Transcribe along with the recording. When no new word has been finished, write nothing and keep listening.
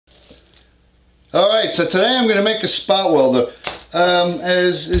Alright, so today I'm going to make a spot welder.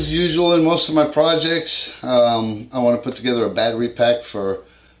 As usual in most of my projects, I want to put together a battery pack for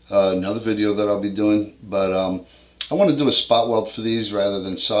another video that I'll be doing, but I want to do a spot weld for these rather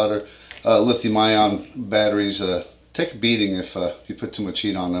than solder. Lithium ion batteries take a beating if you put too much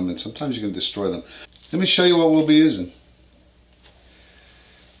heat on them, and sometimes you can destroy them. Let me show you what we'll be using.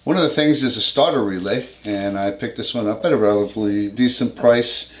 One of the things is a starter relay, and I picked this one up at a relatively decent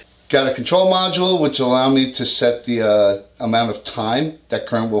price. Got a control module which will allow me to set the amount of time that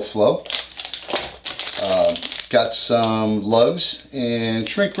current will flow. Got some lugs and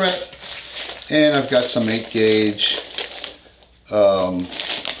shrink wrap, and I've got some 8-gauge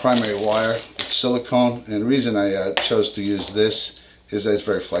primary wire with silicone. And the reason I chose to use this is that it's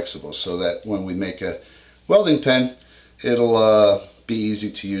very flexible, so that when we make a welding pen, it'll be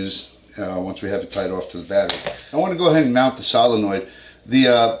easy to use once we have it tied off to the battery. I want to go ahead and mount the solenoid.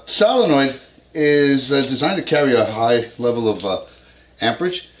 The solenoid is designed to carry a high level of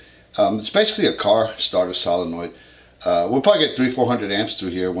amperage. It's basically a car starter solenoid. We'll probably get 300-400 amps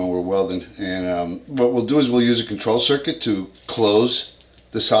through here when we're welding, and what we'll do is we'll use a control circuit to close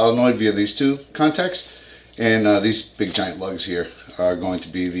the solenoid via these two contacts, and these big giant lugs here are going to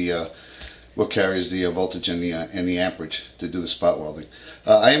be the what carries the voltage and the amperage to do the spot welding.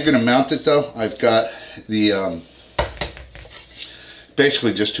 I am going to mount it though. I've got the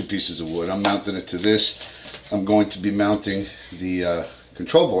basically just two pieces of wood. I'm mounting it to this. I'm going to be mounting the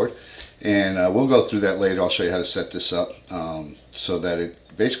control board, and we'll go through that later. I'll show you how to set this up so that it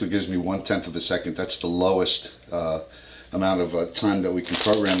basically gives me 1/10 of a second. That's the lowest amount of time that we can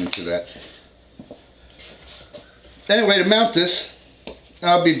program into that. Anyway, to mount this,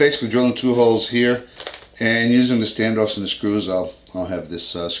 I'll be basically drilling 2 holes here, and using the standoffs and the screws, I'll have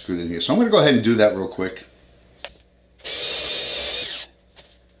this screwed in here. So I'm going to go ahead and do that real quick.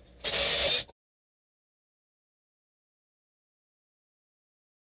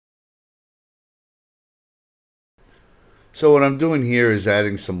 So what I'm doing here is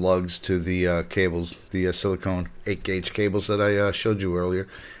adding some lugs to the cables, the silicone 8-gauge cables that I showed you earlier.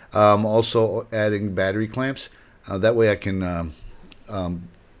 Also adding battery clamps. That way I can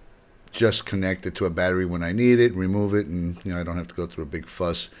just connect it to a battery when I need it, remove it, and I don't have to go through a big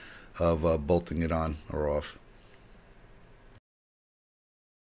fuss of bolting it on or off.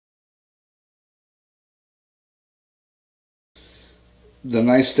 The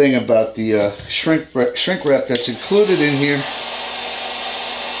nice thing about the shrink wrap that's included in here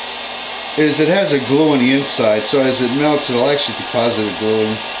is it has a glue on the inside, so as it melts it'll actually deposit a glue.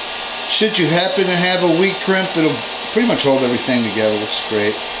 And should you happen to have a weak crimp, it'll pretty much hold everything together. Looks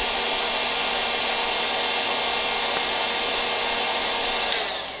great.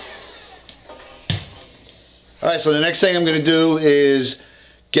 Alright, so the next thing I'm going to do is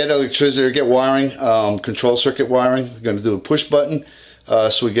get electricity, or get wiring, control circuit wiring. We're going to do a push button.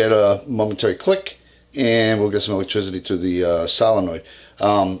 So we get a momentary click, and we'll get some electricity through the solenoid.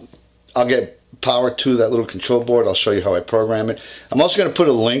 I'll get power to that little control board. I'll show you how I program it. I'm also going to put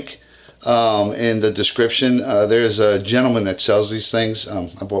a link in the description. There's a gentleman that sells these things.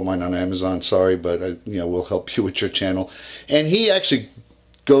 I bought mine on Amazon, sorry, but we'll help you with your channel. And he actually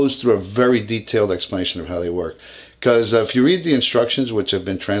goes through a very detailed explanation of how they work. Because if you read the instructions, which have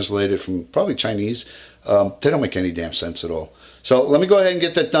been translated from probably Chinese, they don't make any damn sense at all. So let me go ahead and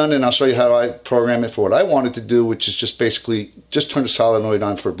get that done, and I'll show you how I program it for what I wanted to do, which is just basically just turn the solenoid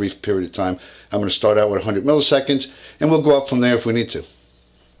on for a brief period of time. I'm going to start out with 100 milliseconds, and we'll go up from there if we need to.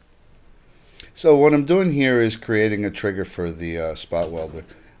 So what I'm doing here is creating a trigger for the spot welder.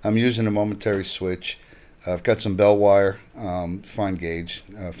 I'm using a momentary switch. I've got some bell wire, finer gauge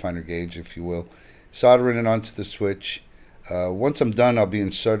if you will, soldering it onto the switch. Once I'm done, I'll be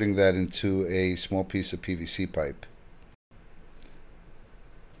inserting that into a small piece of PVC pipe.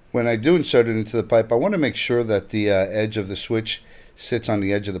 When I do insert it into the pipe, I want to make sure that the edge of the switch sits on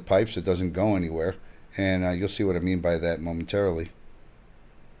the edge of the pipe so it doesn't go anywhere, and you'll see what I mean by that momentarily.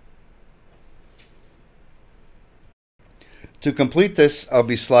 To complete this, I'll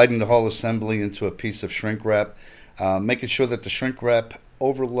be sliding the whole assembly into a piece of shrink wrap, making sure that the shrink wrap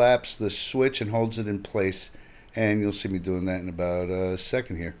overlaps the switch and holds it in place, and you'll see me doing that in about a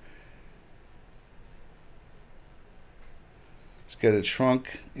second here. Let's get it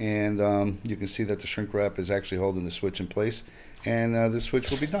shrunk, and you can see that the shrink wrap is actually holding the switch in place, and the switch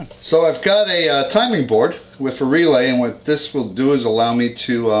will be done. So I've got a timing board with a relay, and what this will do is allow me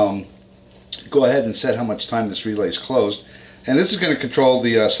to go ahead and set how much time this relay is closed, and this is going to control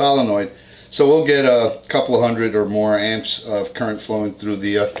the solenoid. So we'll get a couple of hundred or more amps of current flowing through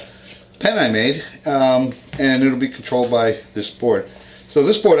the pen I made, and it'll be controlled by this board. So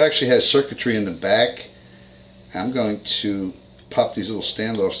this board actually has circuitry in the back. I'm going to pop these little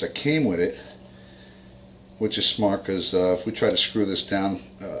standoffs that came with it, which is smart because if we try to screw this down,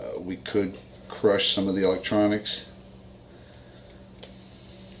 we could crush some of the electronics.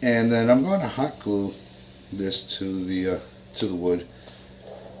 And then I'm going to hot glue this to the wood,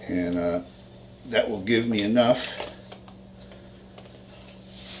 and that will give me enough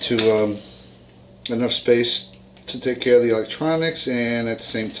space to take care of the electronics, and at the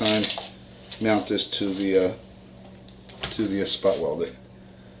same time mount this to the spot welder.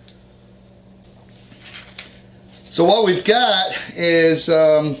 So what we've got is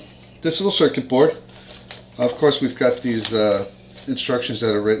this little circuit board. Of course, we've got these instructions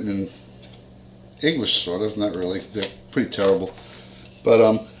that are written in English, sort of, not really. They're pretty terrible.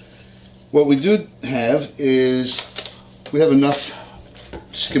 But what we do have is we have enough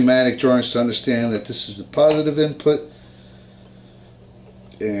schematic drawings to understand that this is the positive input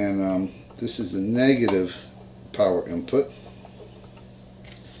and this is the negative power input.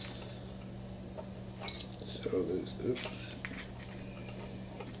 So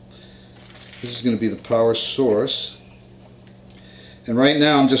this is going to be the power source, and right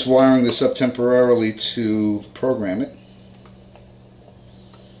now I'm just wiring this up temporarily to program it.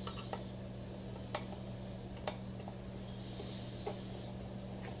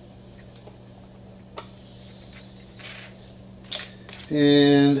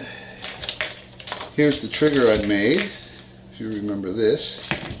 And here's the trigger I made, if you remember this.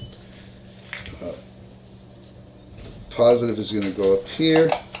 Positive is going to go up here,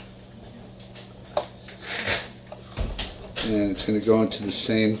 and it's going to go into the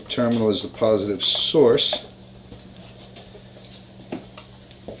same terminal as the positive source.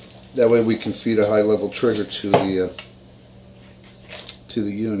 That way we can feed a high level trigger to the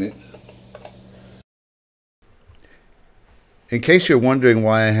unit. In case you're wondering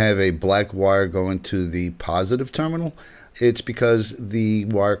why I have a black wire going to the positive terminal, it's because the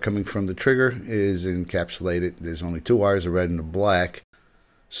wire coming from the trigger is encapsulated. There's only two wires, a red and a black.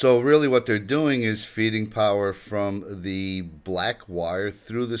 So really what they're doing is feeding power from the black wire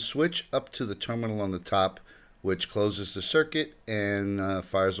through the switch up to the terminal on the top, which closes the circuit and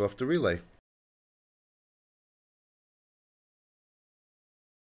fires off the relay.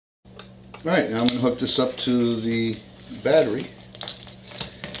 Alright, now I'm going to hook this up to the battery,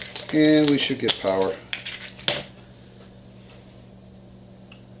 and we should get power.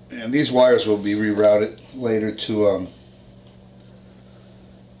 And these wires will be rerouted later to a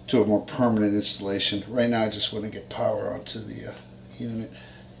more permanent installation. Right now I just want to get power onto the unit.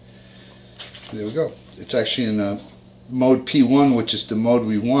 There we go. It's actually in mode P1, which is the mode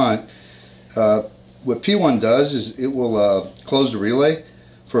we want. What P1 does is it will close the relay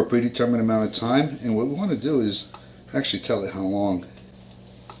for a predetermined amount of time, and what we want to do is actually tell it how long.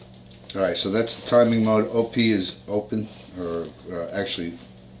 Alright, so that's the timing mode. OP is open, or actually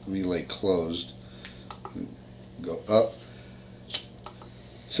relay closed. Go up.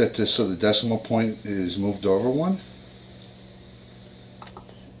 Set this so the decimal point is moved over one.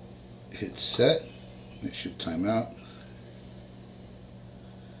 Hit set. It should time out.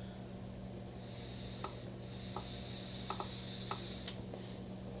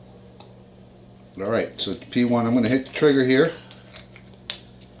 Alright, so P1, I'm going to hit the trigger here,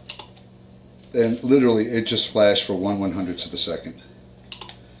 and literally it just flashed for 1/100th of a second.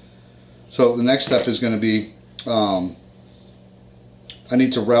 So the next step is going to be I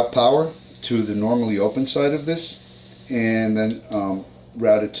need to route power to the normally open side of this, and then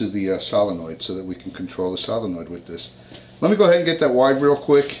route it to the solenoid so that we can control the solenoid with this. Let me go ahead and get that wired real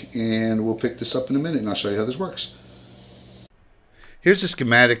quick, and we'll pick this up in a minute and I'll show you how this works. Here's a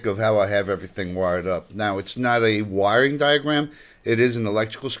schematic of how I have everything wired up. Now, it's not a wiring diagram, it is an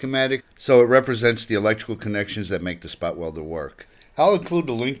electrical schematic, so it represents the electrical connections that make the spot welder work. I'll include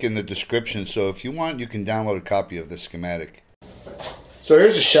the link in the description, so if you want, you can download a copy of this schematic. So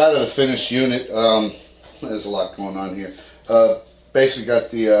here's a shot of the finished unit. There's a lot going on here. Basically got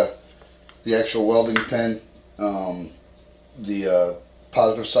the actual welding pen. The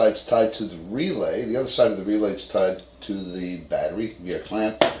positive side's tied to the relay. The other side of the relay is tied to the battery via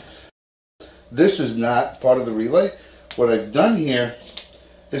clamp. This is not part of the relay. What I've done here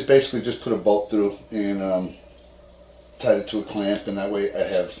is basically just put a bolt through and tied it to a clamp, and that way I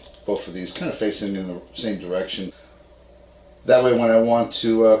have both of these kind of facing in the same direction. That way when I want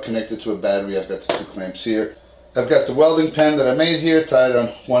to connect it to a battery, I've got the two clamps here. I've got the welding pen that I made here tied on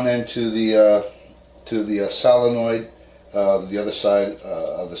one end to the solenoid. The other side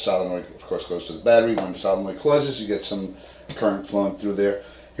of the solenoid, of course, goes to the battery. When the solenoid closes, you get some current flowing through there.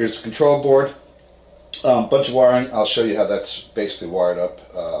 Here's the control board. Bunch of wiring. I'll show you how that's basically wired up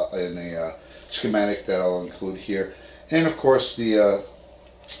in a schematic that I'll include here, and of course the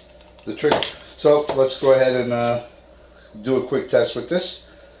trigger. So let's go ahead and do a quick test with this.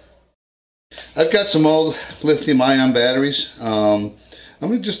 I've got some old lithium-ion batteries. I'm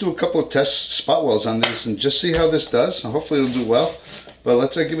going to just do a couple of test spot welds on this and just see how this does. Hopefully it'll do well, but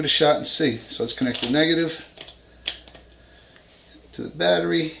let's give it a shot and see. So let's connect the negative to the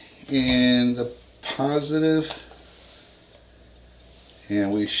battery and the positive,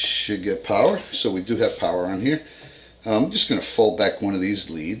 and we should get power. So we do have power on here. I'm just going to fold back one of these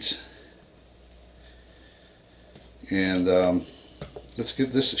leads, and let's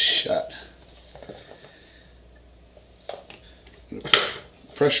give this a shot.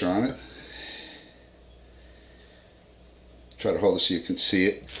 Pressure on it. Try to hold it so you can see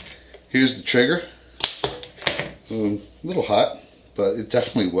it. Here's the trigger. A little hot, but it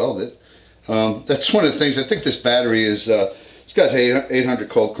definitely welded. That's one of the things. I think this battery is it's got 800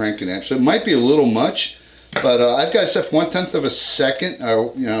 cold cranking amps, so it might be a little much, but I've got it set for 1/10 of a second,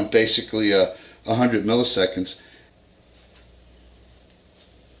 or basically 100 milliseconds.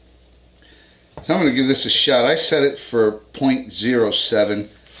 So I'm going to give this a shot. I set it for 0.07.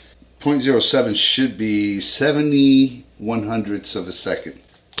 0.07 should be 70/100ths of a second.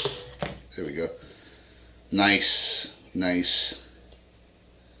 There we go. Nice, nice.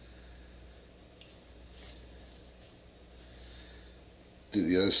 Do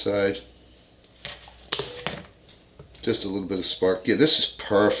the other side. Just a little bit of spark. Yeah, this is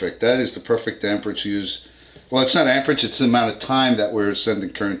perfect. That is the perfect amperage to use. Well, it's not amperage, it's the amount of time that we're sending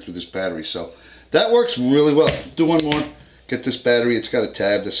current through this battery. So that works really well. Do one more. Get this battery. It's got a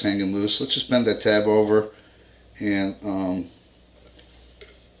tab that's hanging loose. Let's just bend that tab over and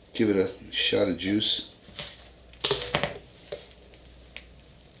give it a shot of juice.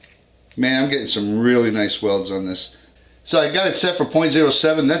 Man, I'm getting some really nice welds on this. So I got it set for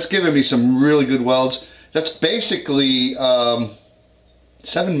 0.07. That's giving me some really good welds. That's basically 7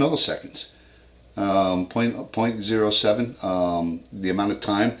 milliseconds. 0.07. The amount of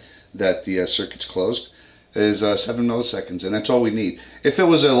time that the circuit's closed is 7 milliseconds, and that's all we need. If it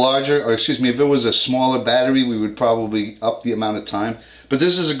was a larger, or excuse me, if it was a smaller battery, we would probably up the amount of time. But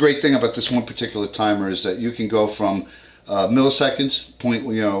this is a great thing about this one particular timer, is that you can go from milliseconds,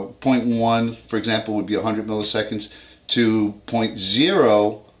 0.1, for example, would be 100 milliseconds, to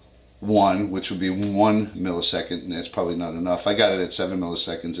 0.01, which would be 1 millisecond, and that's probably not enough. I got it at 7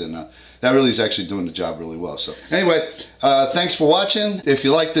 milliseconds, and that really is actually doing the job really well. So anyway, thanks for watching. If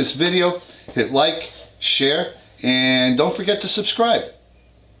you like this video, hit like, share, and don't forget to subscribe.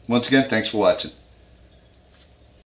 Once again, thanks for watching.